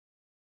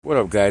What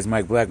up, guys?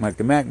 Mike Black, Mike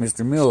the Mac,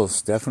 Mr.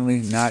 Mills.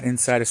 Definitely not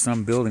inside of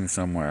some building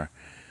somewhere.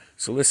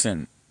 So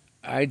listen,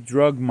 I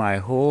drug my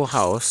whole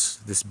house,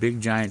 this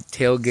big giant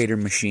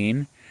tailgater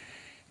machine,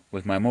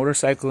 with my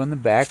motorcycle in the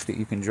back that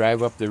you can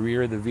drive up the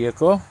rear of the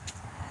vehicle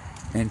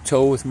and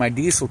tow with my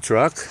diesel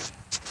truck.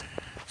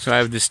 So I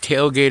have this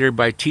tailgater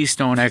by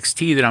T-Stone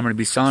XT that I'm going to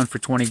be selling for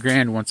 20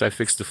 grand once I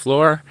fix the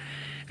floor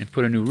and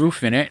put a new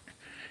roof in it.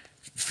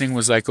 This thing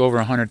was like over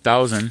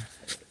 100,000.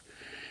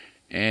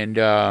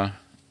 And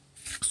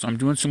so I'm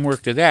doing some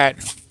work to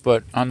that.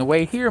 But on the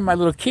way here, my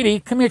little kitty,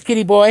 come here,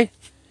 kitty boy.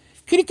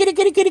 Kitty, kitty,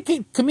 kitty, kitty,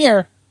 kitty, come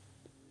here.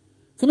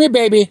 Come here,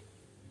 baby.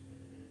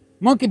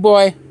 Monkey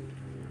boy.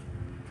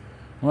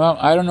 Well,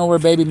 I don't know where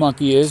baby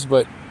monkey is,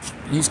 but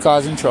he's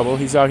causing trouble.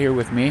 He's out here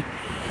with me.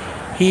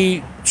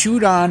 He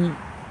chewed on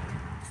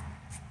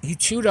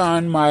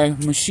my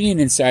machine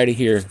inside of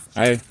here.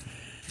 I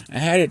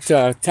had it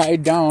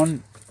tied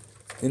down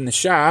in the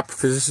shop,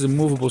 because this is a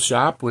movable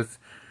shop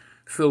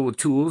filled with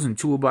tools and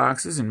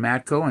toolboxes and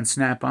Matco and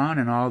Snap-on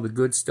and all the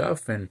good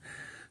stuff and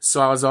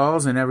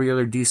Sawzalls and every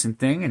other decent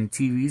thing and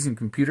TVs and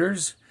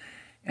computers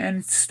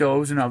and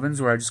stoves and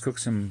ovens where I just cook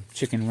some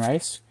chicken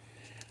rice.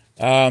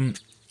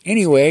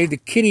 Anyway, the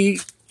kitty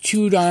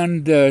chewed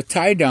on the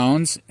tie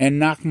downs and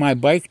knocked my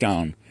bike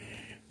down.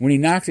 When he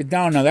knocked it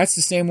down, now that's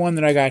the same one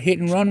that I got hit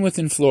and run with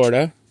in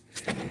Florida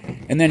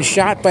and then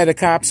shot by the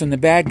cops, and the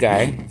bad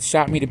guy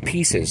shot me to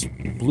pieces.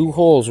 Blew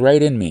holes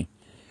right in me.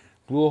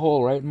 Blew a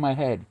hole right in my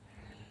head.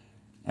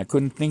 I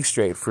couldn't think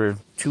straight for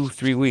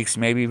 2-3 weeks,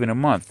 maybe even a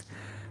month.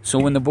 So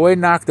when the boy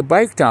knocked the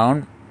bike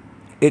down,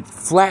 it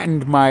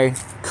flattened my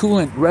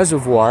coolant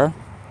reservoir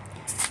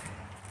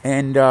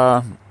and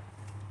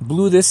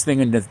blew this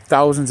thing into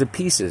thousands of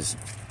pieces.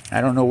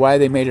 I don't know why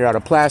they made it out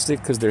of plastic,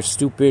 because they're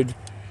stupid,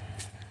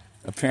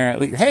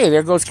 apparently. Hey,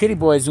 there goes Kitty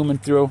Boy zooming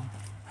through.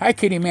 Hi,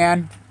 Kitty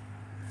Man.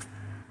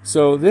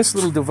 So this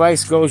little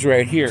device goes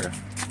right here.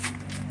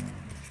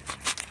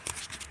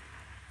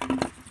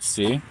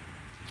 See?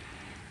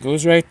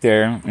 Goes right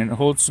there, and it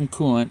holds some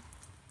coolant,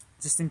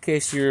 just in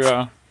case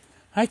you're,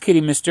 hi,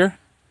 kitty mister.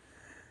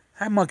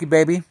 Hi, monkey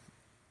baby.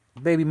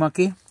 Baby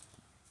monkey.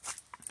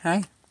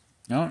 Hi.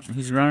 No,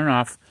 he's running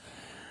off.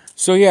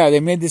 So, yeah,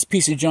 they made this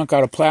piece of junk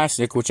out of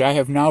plastic, which I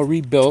have now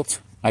rebuilt.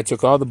 I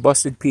took all the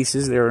busted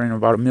pieces. They were in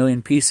about 1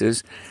 million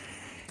pieces,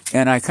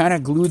 and I kind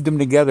of glued them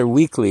together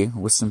weakly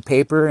with some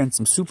paper and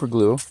some super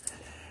glue,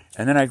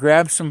 and then I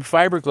grabbed some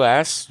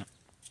fiberglass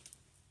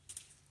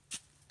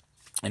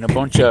and a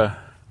bunch of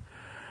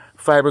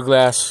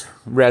fiberglass,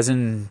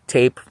 resin,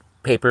 tape,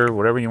 paper,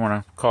 whatever you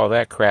want to call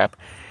that crap.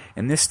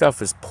 And this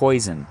stuff is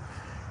poison.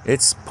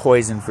 It's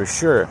poison for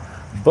sure.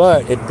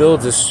 But it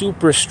builds a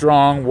super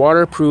strong,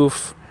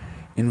 waterproof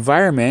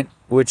environment,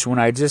 which when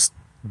I just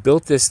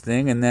built this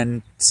thing and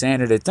then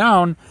sanded it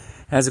down,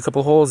 has a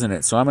couple holes in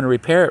it. So I'm going to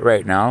repair it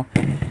right now.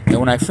 And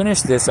when I finish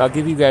this, I'll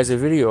give you guys a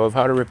video of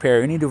how to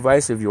repair any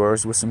device of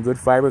yours with some good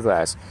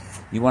fiberglass.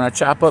 You want to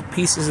chop up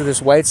pieces of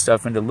this white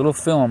stuff into little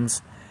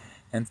films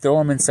and throw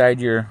them inside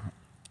your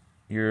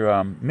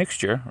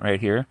mixture right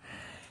here,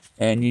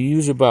 and you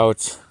use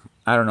about,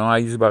 I don't know, I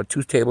use about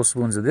 2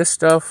 tablespoons of this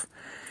stuff.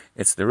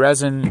 It's the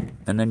resin,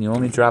 and then you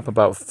only drop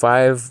about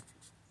 5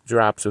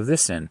 drops of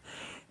this in,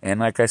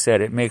 and like I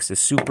said, it makes a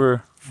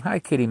super, hi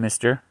kitty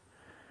mister,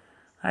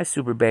 hi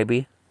super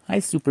baby, hi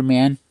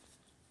Superman,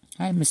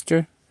 hi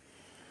mister.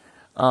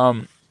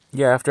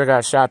 Yeah, after I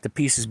got shot to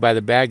pieces by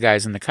the bad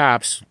guys and the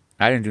cops,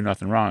 I didn't do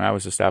nothing wrong. I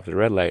was just stopped at the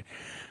red light.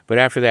 But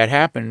after that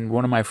happened,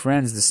 one of my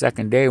friends, the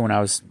second day when I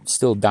was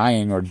still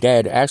dying or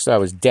dead, actually I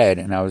was dead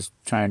and I was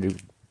trying to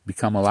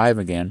become alive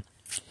again,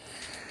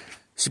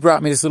 she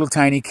brought me this little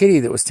tiny kitty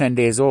that was 10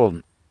 days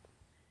old.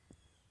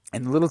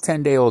 And the little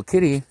 10-day-old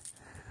kitty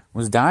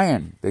was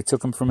dying. They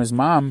took him from his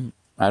mom,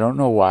 I don't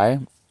know why,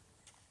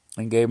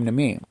 and gave him to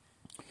me.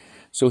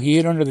 So he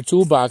hid under the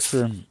toolbox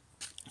for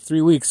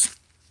 3 weeks.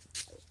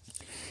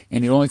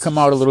 And he'd only come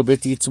out a little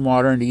bit to eat some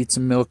water and to eat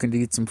some milk and to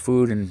eat some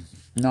food, and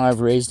now I've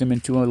raised him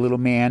into a little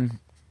man.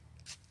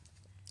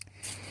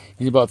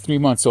 He's about 3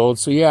 months old.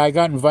 So yeah, I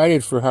got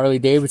invited for Harley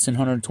Davidson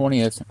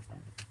 120th.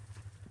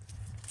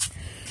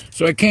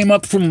 So I came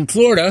up from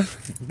Florida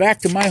back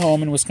to my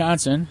home in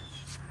Wisconsin,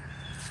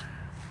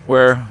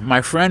 where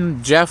my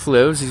friend Jeff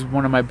lives. He's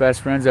one of my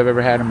best friends I've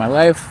ever had in my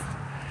life.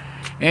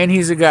 And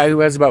he's a guy who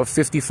has about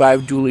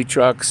 55 dually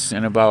trucks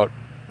and about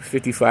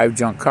 55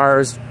 junk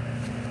cars.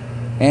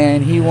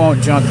 And he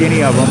won't junk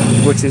any of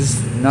them, which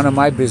is none of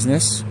my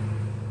business.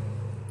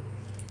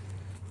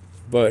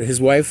 But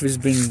his wife has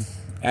been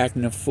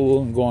acting a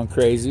fool and going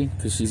crazy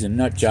because she's a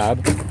nut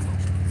job.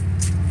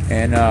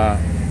 And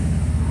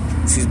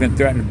she's been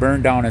threatening to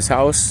burn down his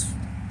house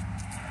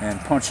and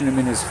punching him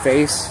in his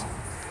face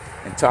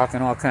and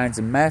talking all kinds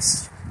of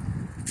mess.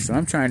 So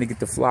I'm trying to get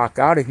the flock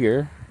out of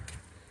here.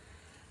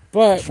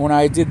 But when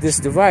I did this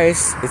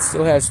device, it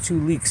still has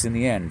 2 leaks in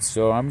the end.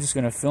 So I'm just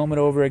going to film it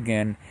over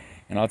again,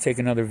 and I'll take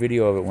another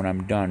video of it when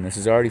I'm done. This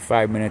is already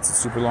 5 minutes. It's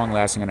super long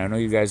lasting, and I know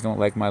you guys don't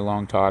like my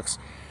long talks.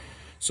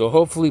 So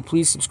hopefully,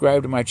 please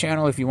subscribe to my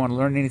channel if you want to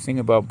learn anything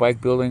about bike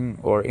building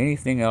or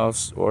anything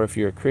else, or if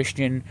you're a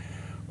Christian,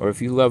 or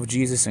if you love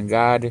Jesus and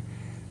God,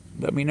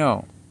 let me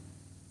know.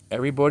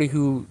 Everybody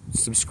who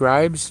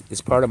subscribes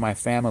is part of my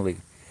family.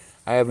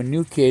 I have a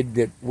new kid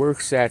that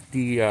works at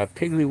the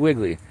Piggly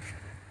Wiggly.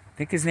 I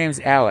think his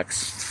name's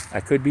Alex. I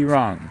could be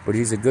wrong, but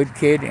he's a good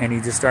kid, and he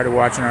just started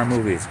watching our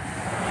movies.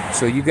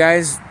 So you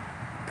guys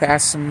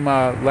pass some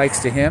likes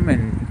to him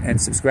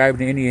and subscribe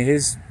to any of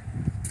his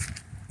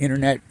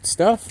internet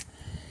stuff.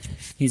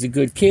 He's a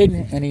good kid,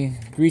 and he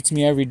greets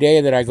me every day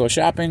that I go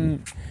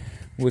shopping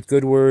with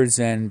good words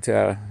and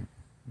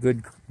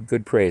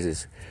good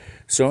praises.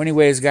 So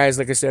anyways, guys,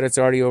 like I said, it's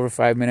already over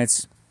 5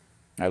 minutes.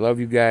 I love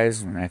you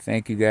guys, and I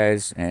thank you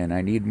guys, and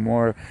I need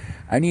more.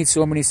 I need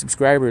so many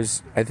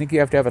subscribers. I think you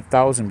have to have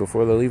 1,000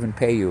 before they'll even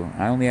pay you.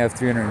 I only have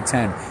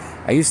 310.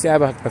 I used to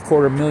have a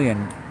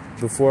 250,000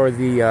 before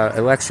the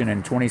election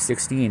in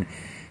 2016,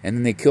 and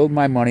then they killed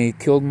my money,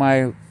 killed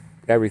my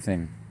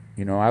everything.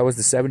 You know, I was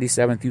the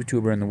 77th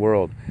YouTuber in the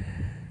world,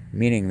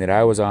 meaning that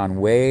I was on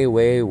way,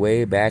 way,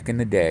 way back in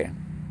the day.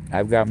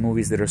 I've got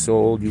movies that are so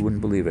old you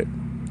wouldn't believe it.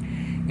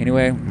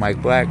 Anyway,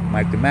 Mike Black,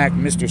 Mike the Mac,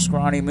 Mr.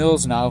 Scrawny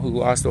Mills now, who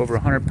lost over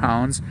 100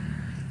 pounds.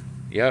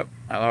 Yep,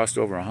 I lost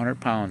over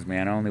 100 pounds,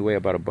 man. I only weigh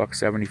about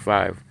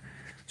 $175.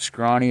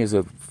 Scrawny is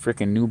a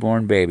freaking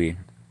newborn baby.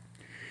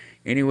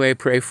 Anyway,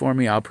 pray for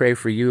me. I'll pray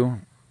for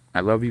you. I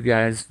love you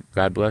guys.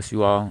 God bless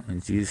you all. In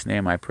Jesus'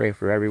 name, I pray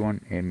for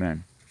everyone.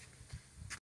 Amen.